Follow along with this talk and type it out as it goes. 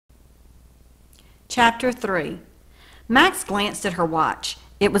Chapter 3. Max glanced at her watch.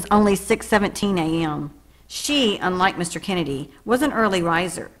 It was only 6:17 a.m. She, unlike Mr. Kennedy, was an early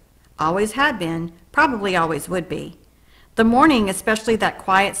riser. Always had been, probably always would be. The morning, especially that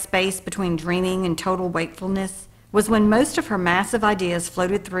quiet space between dreaming and total wakefulness, was when most of her massive ideas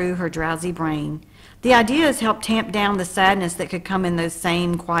floated through her drowsy brain. The ideas helped tamp down the sadness that could come in those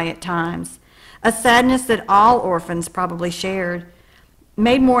same quiet times, a sadness that all orphans probably shared,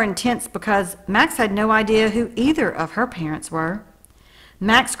 made more intense because Max had no idea who either of her parents were.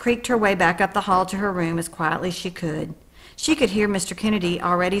 Max creaked her way back up the hall to her room as quietly as she could. She could hear Mr. Kennedy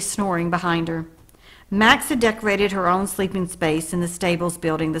already snoring behind her. Max had decorated her own sleeping space in the stables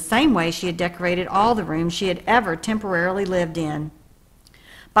building the same way she had decorated all the rooms she had ever temporarily lived in,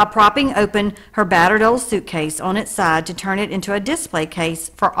 by propping open her battered old suitcase on its side to turn it into a display case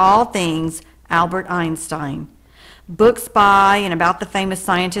for all things Albert Einstein. Books by and about the famous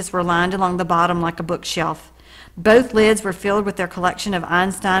scientists were lined along the bottom like a bookshelf. Both lids were filled with their collection of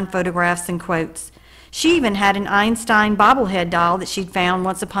Einstein photographs and quotes. She even had an Einstein bobblehead doll that she'd found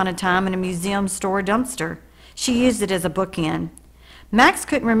once upon a time in a museum store dumpster. She used it as a bookend. Max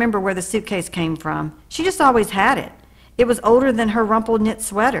couldn't remember where the suitcase came from. She just always had it. It was older than her rumpled knit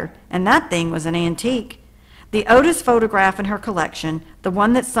sweater, and that thing was an antique. The oldest photograph in her collection, the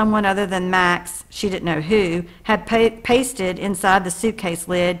one that someone other than Max, she didn't know who, had pasted inside the suitcase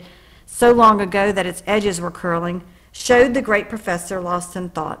lid so long ago that its edges were curling, showed the great professor lost in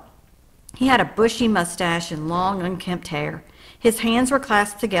thought. He had a bushy mustache and long, unkempt hair. His hands were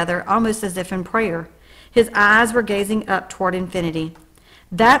clasped together almost as if in prayer. His eyes were gazing up toward infinity.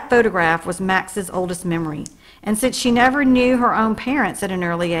 That photograph was Max's oldest memory, and since she never knew her own parents at an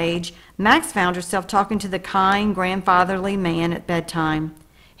early age, Max found herself talking to the kind, grandfatherly man at bedtime.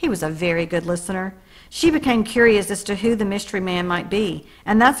 He was a very good listener. She became curious as to who the mystery man might be,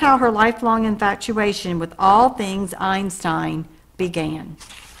 and that's how her lifelong infatuation with all things Einstein began.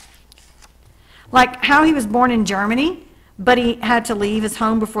 Like how he was born in Germany, but he had to leave his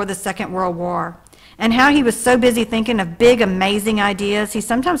home before the Second World War, and how he was so busy thinking of big, amazing ideas, he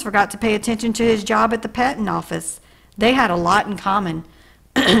sometimes forgot to pay attention to his job at the patent office. They had a lot in common.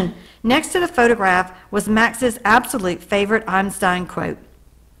 Next to the photograph was Max's absolute favorite Einstein quote: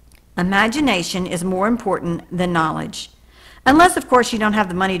 "Imagination is more important than knowledge." Unless, of course, you don't have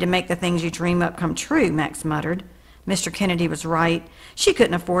the money to make the things you dream up come true, Max muttered. Mr. Kennedy was right. She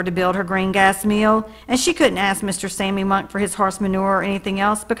couldn't afford to build her green gas mill, and she couldn't ask Mr. Sammy Monk for his horse manure or anything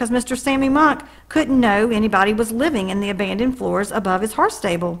else because Mr. Sammy Monk couldn't know anybody was living in the abandoned floors above his horse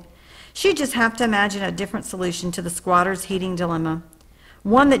stable. She'd just have to imagine a different solution to the squatter's heating dilemma,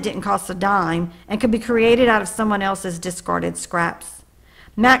 one that didn't cost a dime and could be created out of someone else's discarded scraps.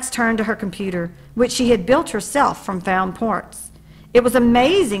 Max turned to her computer, which she had built herself from found parts. It was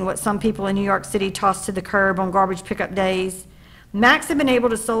amazing what some people in New York City tossed to the curb on garbage pickup days. Max had been able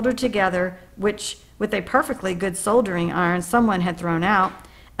to solder together, which, with a perfectly good soldering iron someone had thrown out,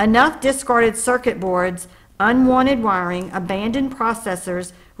 enough discarded circuit boards, unwanted wiring, abandoned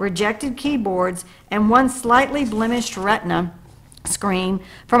processors, rejected keyboards, and one slightly blemished retina screen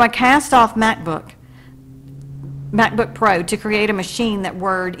from a cast-off MacBook Pro to create a machine that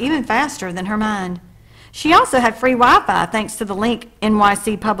whirred even faster than her mind. She also had free Wi-Fi thanks to the Link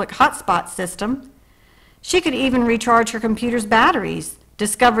NYC public hotspot system. She could even recharge her computer's batteries,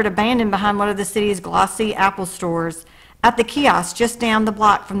 discovered abandoned behind one of the city's glossy Apple stores, at the kiosk just down the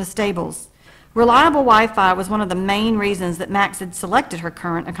block from the stables. Reliable Wi-Fi was one of the main reasons that Max had selected her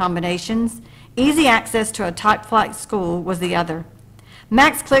current accommodations. Easy access to a top-flight school was the other.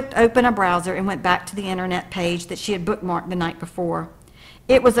 Max clicked open a browser and went back to the internet page that she had bookmarked the night before.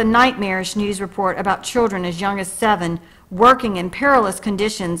 It was a nightmarish news report about children as young as 7 working in perilous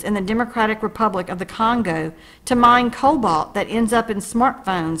conditions in the Democratic Republic of the Congo to mine cobalt that ends up in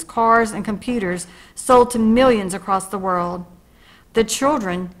smartphones, cars, and computers sold to millions across the world. The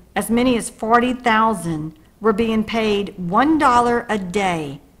children, as many as 40,000, were being paid $1 a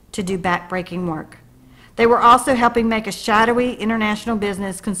day to do backbreaking work. They were also helping make a shadowy international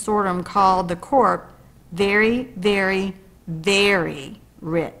business consortium called the Corp very, very, very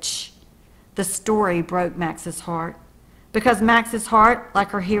rich. The story broke Max's heart, because Max's heart, like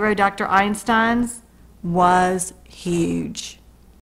her hero Dr. Einstein's, was huge.